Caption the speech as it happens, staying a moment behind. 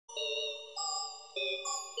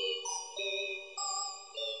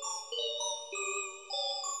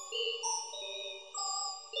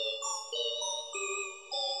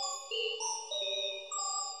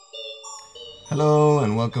Hello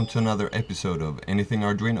and welcome to another episode of Anything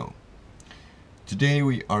Arduino. Today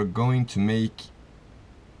we are going to make,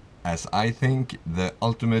 as I think, the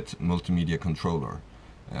ultimate multimedia controller.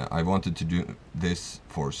 I wanted to do this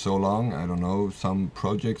for so long. I don't know, some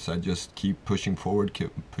projects I just keep pushing forward,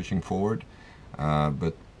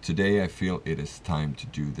 but today I feel it is time to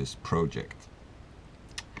do this project.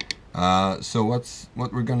 So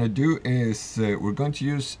what we're gonna do is we're going to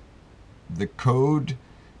use the code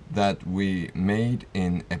that we made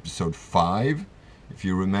in episode 5. If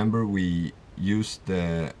you remember, we used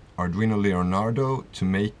the Arduino Leonardo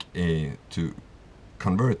to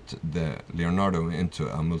convert the Leonardo into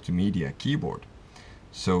a multimedia keyboard.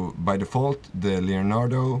 So by default, the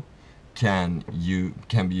Leonardo can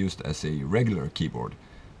be used as a regular keyboard,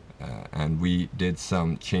 and we did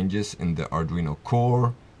some changes in the Arduino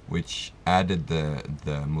core, which added the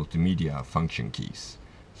multimedia function keys.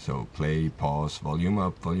 So play, pause, volume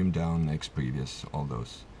up, volume down, next, previous, all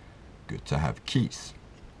those good to have keys.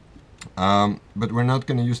 But we're not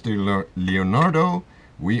going to use the Leonardo.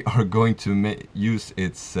 We are going to use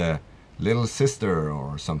its little sister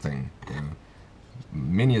or something,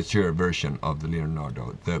 miniature version of the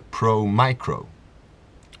Leonardo, the Pro Micro.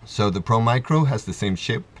 So the Pro Micro has the same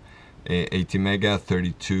chip, ATmega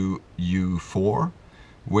 32U4,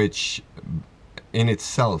 which in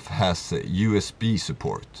itself has USB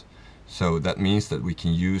support. So that means that we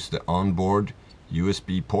can use the onboard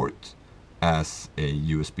USB port as a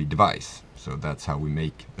USB device. So that's how we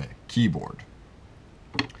make the keyboard.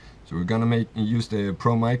 So we're gonna use the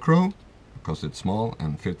Pro Micro because it's small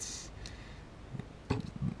and fits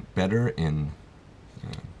better in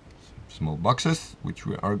small boxes, which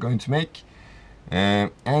we are going to make.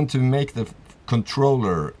 And to make the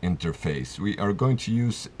controller interface, we are going to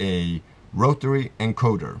use a Rotary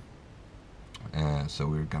Encoder. So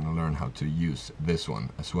we're gonna learn how to use this one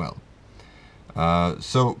as well.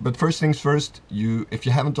 But first things first, if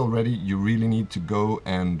you haven't already, you really need to go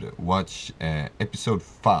and watch episode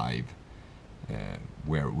 5,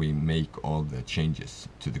 where we make all the changes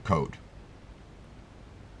to the code.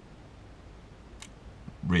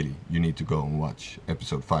 Really, you need to go and watch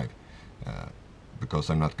episode 5, because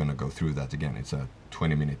I'm not gonna go through that again. It's a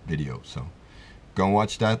 20-minute video, so go and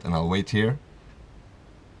watch that, and I'll wait here,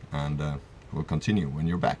 and we'll continue when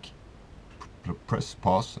you're back. Press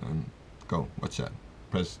pause and go. Watch that.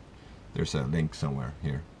 There's a link somewhere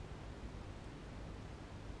here.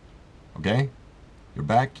 Okay, you're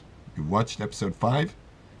back. You watched episode 5,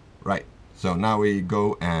 right? So now we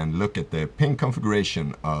go and look at the pin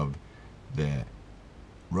configuration of the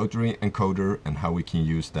Rotary Encoder and how we can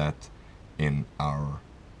use that in our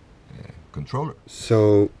controller.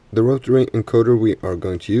 So the Rotary Encoder we are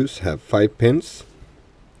going to use have 5 pins,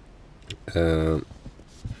 3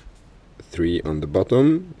 on the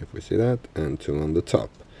bottom, if we see that, and 2 on the top,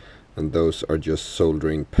 and those are just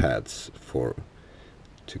soldering pads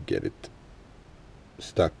to get it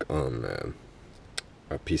stuck on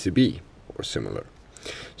a PCB or similar.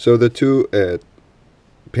 So the 2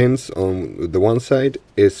 pins on the one side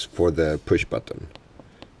is for the push button.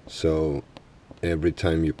 So every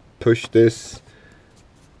time you push this,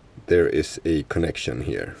 there is a connection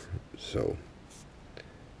here. So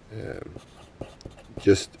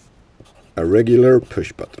just a regular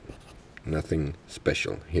push button, nothing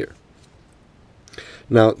special here.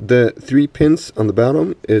 Now the 3 pins on the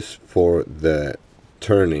bottom is for the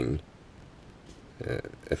turning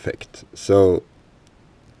effect. So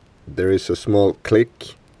there is a small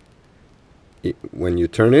click when you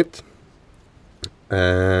turn it,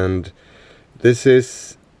 and this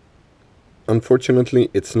is,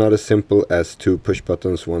 unfortunately, it's not as simple as 2 push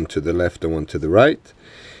buttons, one to the left and one to the right.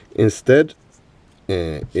 Instead,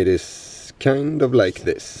 it is kind of like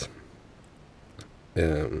this.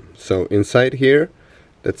 So inside here,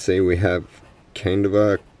 let's say we have kind of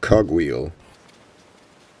a cogwheel.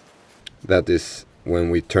 That is,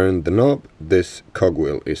 when we turn the knob, this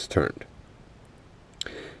cogwheel is turned.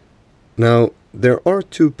 Now, there are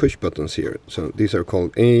 2 push buttons here. So these are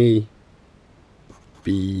called A,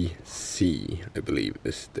 B, C, I believe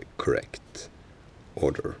is the correct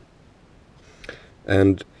order.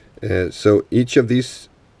 And so each of these,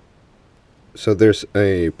 so there's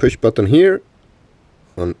a push button here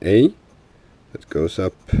on A that goes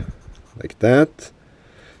up like that,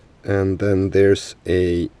 and then there's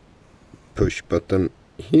a push button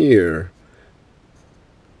here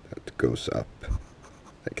that goes up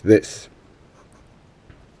like this.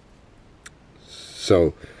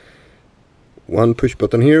 So 1 push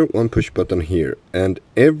button here, 1 push button here, and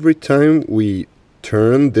every time we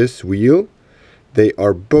turn this wheel, they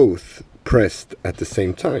are both pressed at the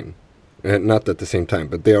same time. not at the same time,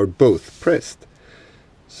 but they are both pressed.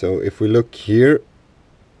 So if we look here,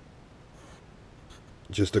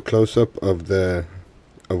 just a close-up of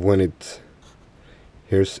when it,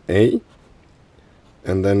 here's A,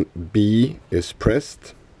 and then B is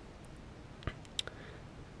pressed.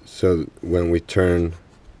 So when we turn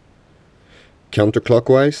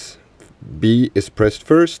counterclockwise, B is pressed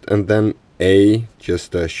first, and then A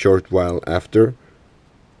just a short while after.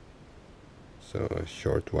 So a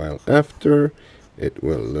short while after, it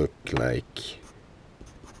will look like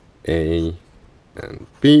A and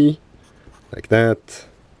B, like that.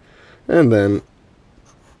 And then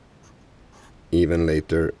even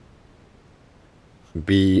later,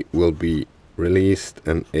 B will be released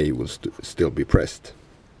and A will still be pressed.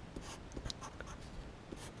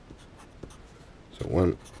 So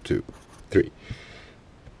 1, 2, 3.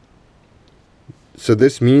 So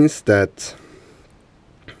this means that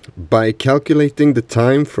by calculating the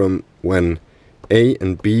time from when A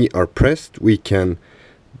and B are pressed, we can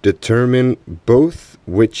determine both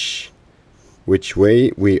which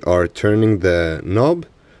way we are turning the knob,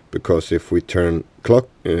 because if we turn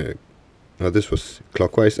this was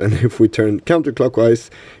clockwise, and if we turn counterclockwise,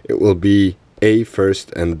 it will be A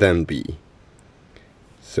first and then B.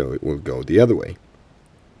 So it will go the other way.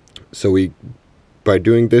 So by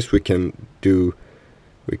doing this, we can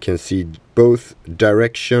see both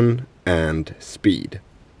direction and speed.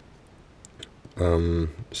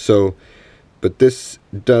 But this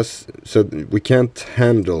does, so we can't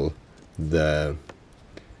handle the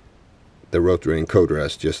rotary encoder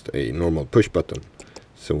as just a normal push button.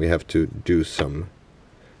 So we have to do some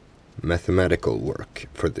mathematical work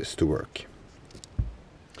for this to work.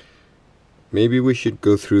 Maybe we should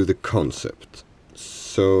go through the concept.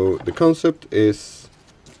 So the concept is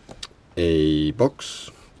a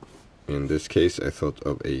box. In this case, I thought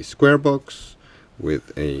of a square box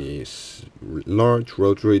with a large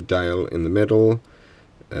rotary dial in the middle,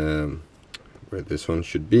 where this one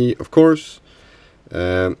should be, of course.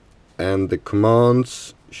 And the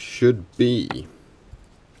commands should be,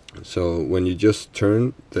 so when you just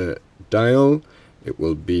turn the dial, it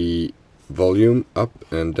will be volume up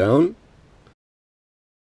and down,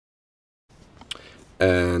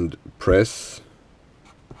 and press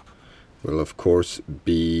will of course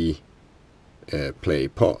be play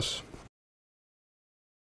pause.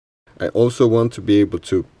 I also want to be able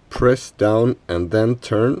to press down and then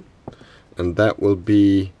turn, and that will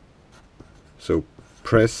be, so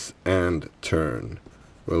press and turn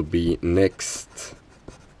will be next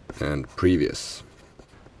and previous.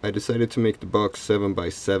 I decided to make the box 7 by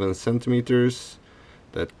 7 centimeters.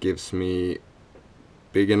 That gives me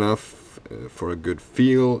big enough for a good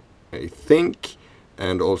feel, I think,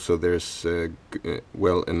 and also there's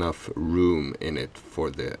well enough room in it for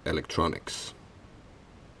the electronics.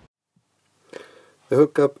 The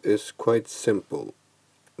hookup is quite simple.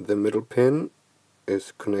 The middle pin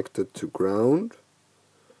is connected to ground.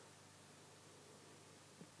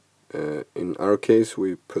 In our case,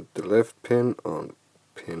 we put the left pin on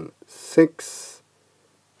pin 6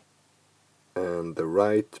 and the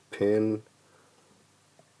right pin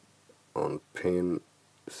on pin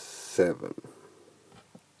 7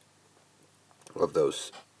 of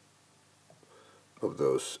those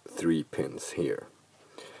 3 pins here.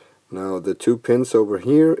 Now the 2 pins over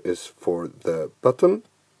here is for the button,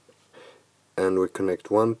 and we connect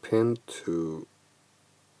one pin to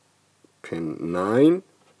pin 9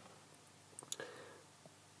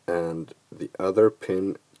 and the other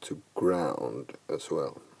pin to ground as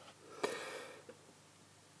well.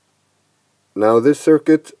 Now this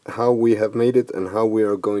circuit, how we have made it and how we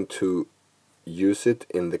are going to use it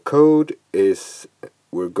in the code is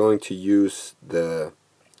we're going to use the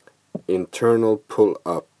internal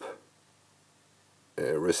pull-up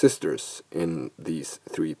resistors in these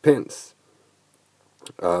 3 pins.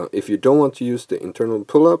 If you don't want to use the internal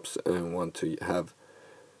pull-ups and want to have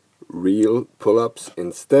real pull-ups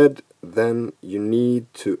instead, then you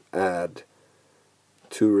need to add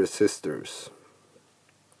 2 resistors,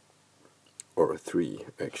 or 3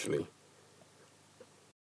 actually,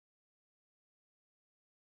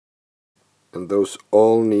 and those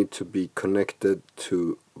all need to be connected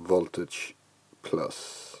to voltage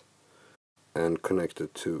plus and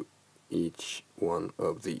connected to each one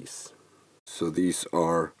of these. So these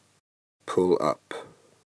are pull-up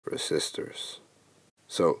resistors.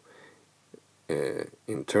 So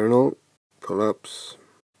internal pull-ups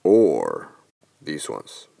or these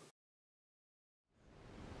ones.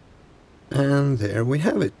 And there we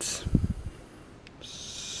have it.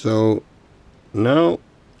 So now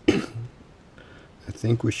I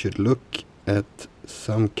think we should look at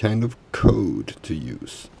some kind of code to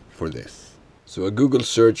use. for this. So a Google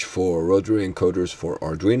search for rotary encoders for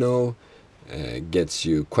Arduino gets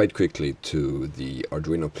you quite quickly to the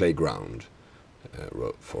Arduino playground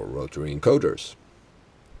for rotary encoders.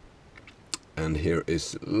 And here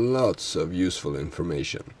is lots of useful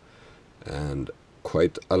information and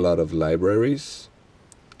quite a lot of libraries,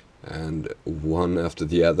 and one after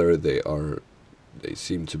the other they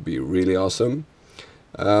seem to be really awesome.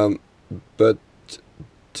 But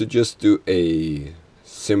to just do a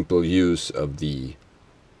simple use of the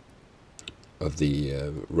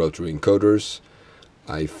rotary encoders,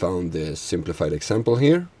 I found the simplified example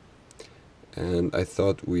here, and I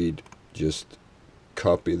thought we'd just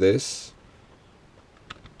copy this,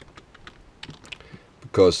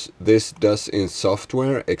 because this does in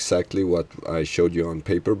software exactly what I showed you on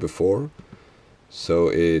paper before. So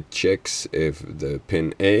it checks if the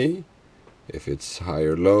pin A, if it's high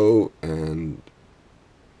or low, and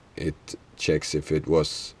it checks if it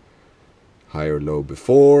was high or low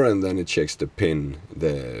before, and then it checks the pin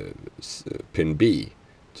B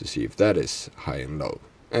to see if that is high and low.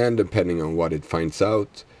 And depending on what it finds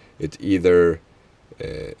out, it either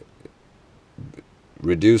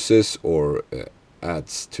reduces or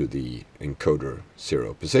adds to the encoder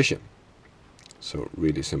 0 position. So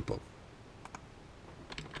really simple.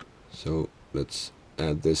 So let's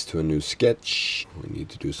add this to a new sketch. We need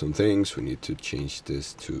to do some things. We need to change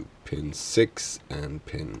this to pin 6 and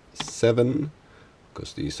pin 7,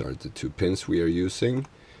 because these are the two pins we are using.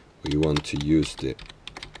 We want to use the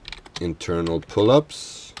internal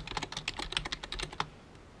pull-ups.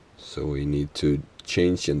 So we need to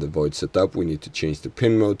change in the void setup. We need to change the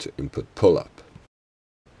pin mode to input pull-up.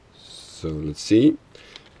 So let's see.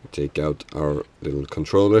 We take out our little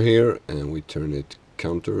controller here and we turn it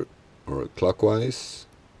counter or clockwise.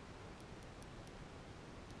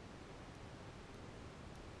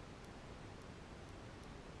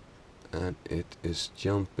 And it is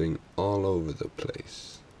jumping all over the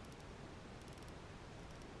place.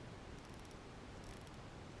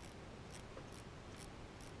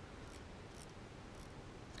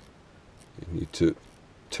 You need to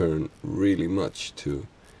turn really much to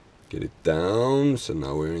get it down. So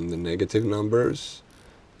now we're in the negative numbers,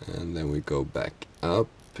 and then we go back up.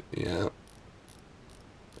 Yeah,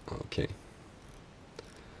 okay,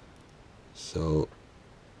 so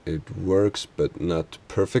it works but not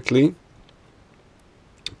perfectly.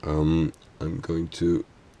 I'm going to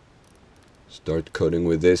start coding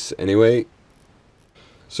with this anyway.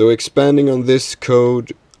 So expanding on this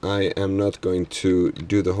code, I am not going to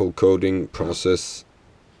do the whole coding process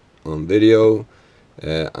on video.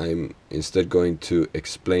 I'm instead going to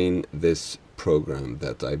explain this program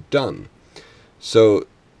that I've done. So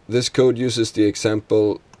this code uses the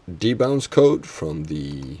example debounce code from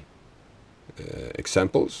the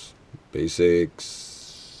examples,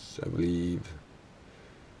 basics, I believe,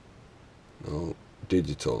 no,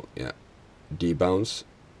 digital, yeah, debounce,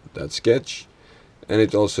 that sketch. And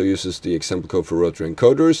it also uses the example code for rotary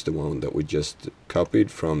encoders, the one that we just copied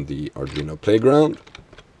from the Arduino playground.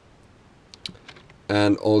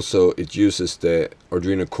 And also it uses the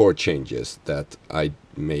Arduino core changes that I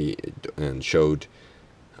made and showed.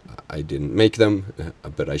 I didn't make them,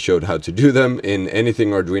 but I showed how to do them in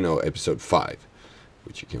Anything Arduino episode 5,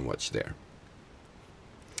 which you can watch there.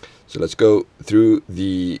 So let's go through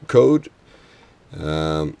the code.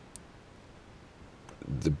 The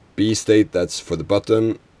B state, that's for the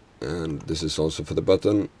button, and this is also for the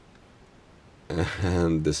button,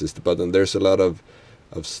 and this is the button. There's a lot of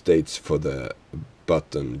states for the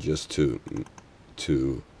button just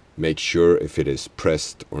to make sure if it is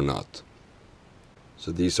pressed or not.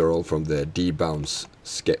 So these are all from the debounce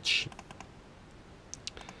sketch.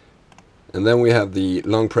 And then we have the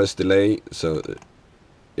long press delay. So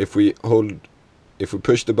if we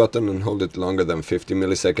push the button and hold it longer than 50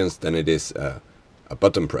 milliseconds, then it is a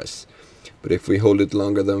button press. But if we hold it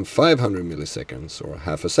longer than 500 milliseconds or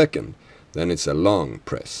half a second, then it's a long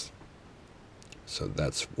press. So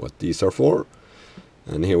that's what these are for.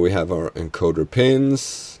 And here we have our encoder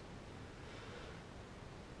pins.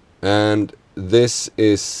 And this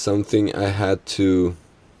is something I had to,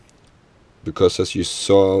 because as you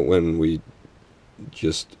saw when we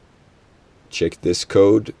just checked this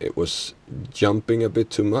code, it was jumping a bit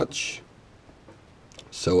too much.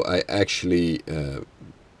 So I actually,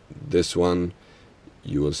 this one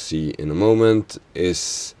you will see in a moment,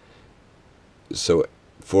 is, so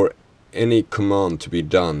for any command to be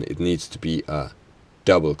done, it needs to be a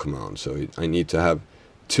double command. So I need to have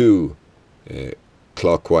two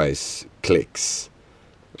clockwise clicks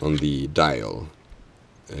on the dial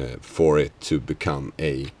for it to become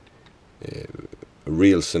a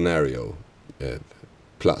real scenario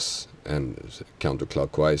plus, and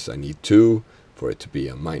counterclockwise I need 2 for it to be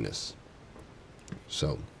a minus.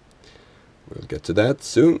 So we'll get to that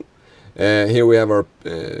soon. Here we have our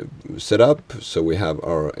setup. So we have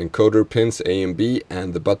our encoder pins A and B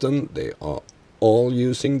and the button. They are all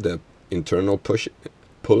using the internal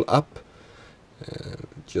pull up,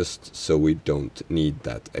 just so we don't need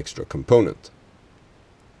that extra component.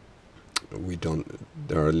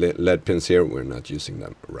 There are LED pins here, we're not using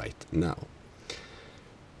them right now.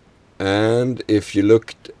 And if you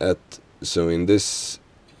looked at, so in this,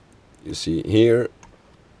 you see here,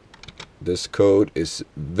 this code is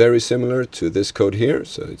very similar to this code here,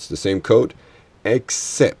 so it's the same code,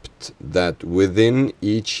 except that within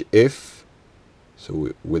each if,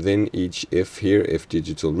 so within each if here, if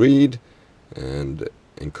digital read, and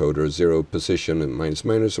encoder 0 position and minus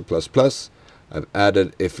minus or plus plus, I've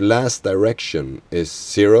added if last direction is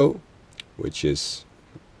 0, which is,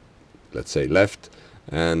 let's say, left,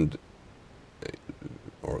 and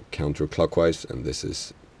or counterclockwise, and this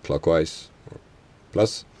is clockwise or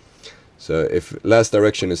plus. So if last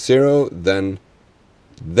direction is 0, then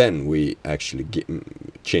we actually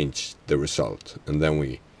change the result, and then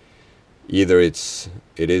we either it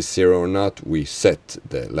is 0 or not, we set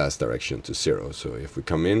the last direction to 0. So if we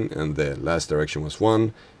come in and the last direction was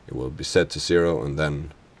 1, it will be set to 0, and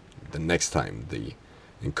then the next time the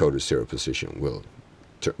encoder 0 position will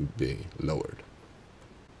be lowered.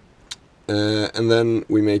 And then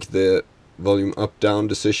we make the volume up down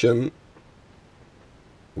decision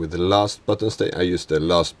with the last button state. I use the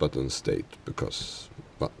last button state because,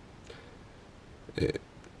 well,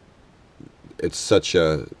 it's such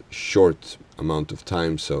a short amount of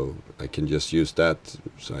time, so I can just use that,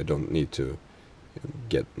 so I don't need to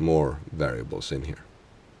get more variables in here.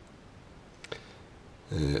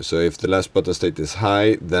 So if the last button state is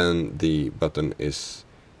high, then the button is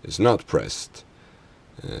not pressed,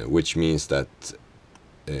 which means that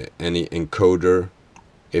any encoder,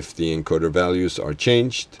 if the encoder values are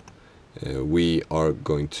changed, we are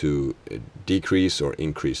going to decrease or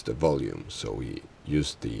increase the volume. So we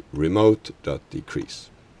use the remote.decrease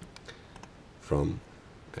from,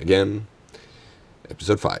 again,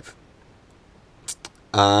 episode 5.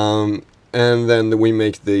 And then we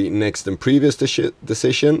make the next and previous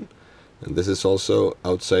decision, and this is also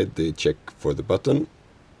outside the check for the button.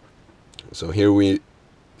 So here we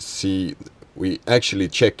see, we actually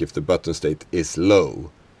check if the button state is low.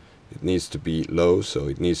 It needs to be low, so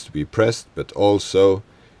it needs to be pressed, but also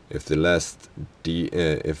if the last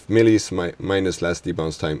if millis minus last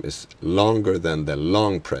debounce time is longer than the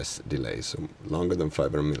long press delay, so longer than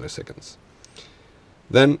 500 milliseconds,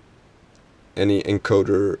 then any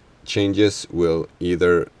encoder changes will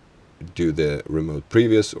either do the remote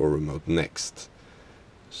previous or remote next,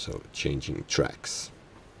 so changing tracks.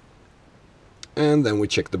 And then we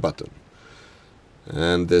check the button,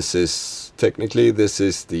 and this is technically the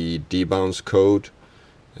debounce code,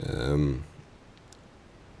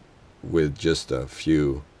 with just a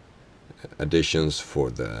few additions for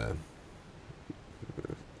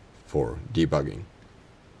debugging.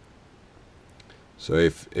 So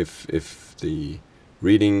if the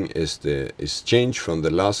reading is changed from the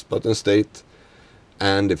last button state,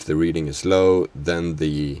 and if the reading is low, then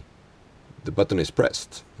the button is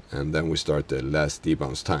pressed, and then we start the last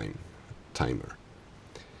debounce timer.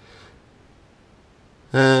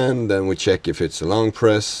 And then we check if it's a long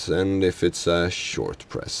press and if it's a short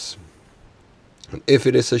press. And if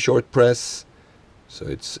it is a short press, so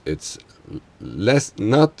it's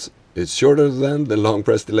shorter than the long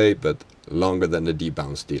press delay, but longer than the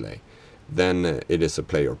debounce delay, then it is a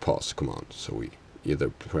play or pause command. So we either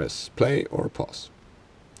press play or pause.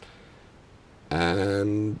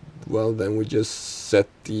 And well, then we just set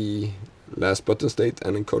the last button state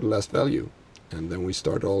and encode the last value, and then we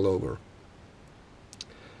start all over.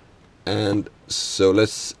 And so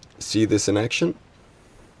let's see this in action.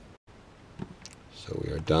 So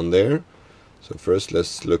we are done there. So first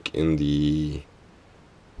let's look in the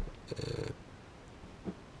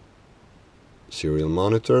serial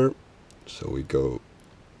monitor. So we go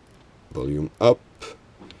volume up.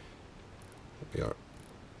 We are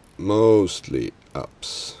mostly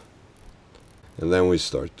ups. And then we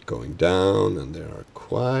start going down, and there are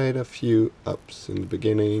quite a few ups in the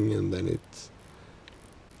beginning, and then it's,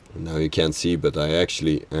 now you can't see, but I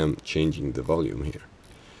actually am changing the volume here.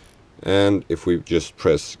 And if we just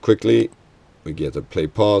press quickly, we get a play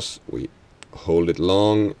pause, we hold it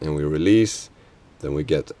long and we release, then we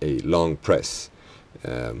get a long press,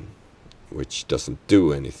 which doesn't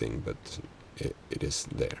do anything, but it is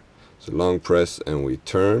there. So long press and we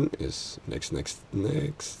turn is next,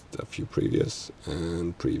 a few previous,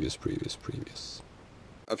 and previous.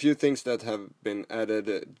 a few things that have been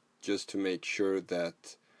added just to make sure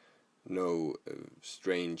that no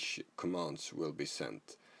strange commands will be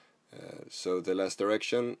sent. So the last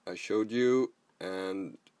direction I showed you,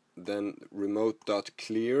 and then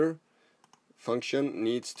remote.clear function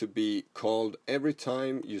needs to be called every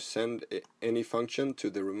time you send any function to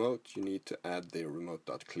the remote. You need to add the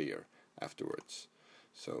remote.clear afterwards.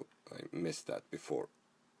 So I missed that before,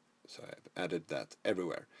 so I've added that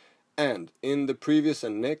everywhere. And in the previous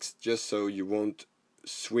and next, just so you won't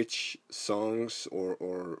switch songs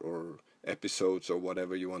or episodes or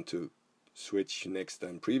whatever you want to switch next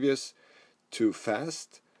and previous too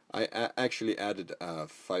fast, I actually added a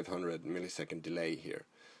 500 millisecond delay here.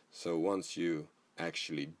 So once you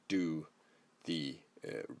actually do the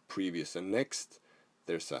previous and next,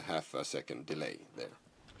 there's a half a second delay there.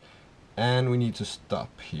 And we need to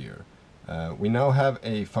stop here. We now have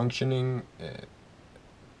a functioning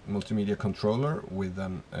multimedia controller with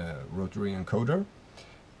an rotary encoder,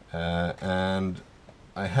 and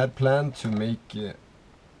I had planned to make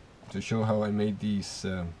to show how I made these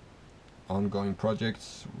ongoing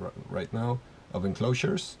projects right now of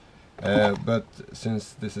enclosures, but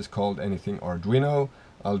since this is called Anything Arduino,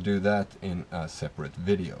 I'll do that in a separate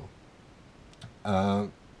video.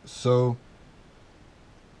 So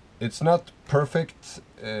it's not perfect.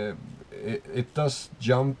 It does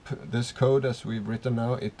jump, this code as we've written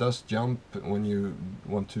now, it does jump when you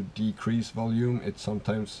want to decrease volume. It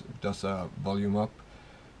sometimes does a volume up.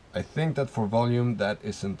 I think that for volume that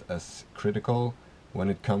isn't as critical. When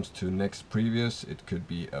it comes to next previous, it could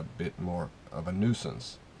be a bit more of a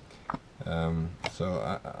nuisance.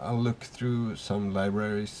 So I'll look through some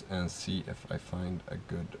libraries and see if I find a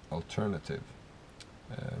good alternative.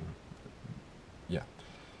 Yeah.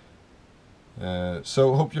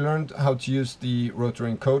 So hope you learned how to use the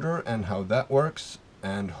rotary encoder and how that works,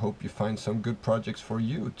 and hope you find some good projects for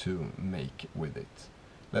you to make with it.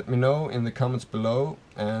 Let me know in the comments below,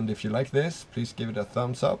 and if you like this, please give it a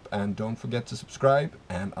thumbs up and don't forget to subscribe,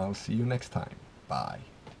 and I'll see you next time. Bye.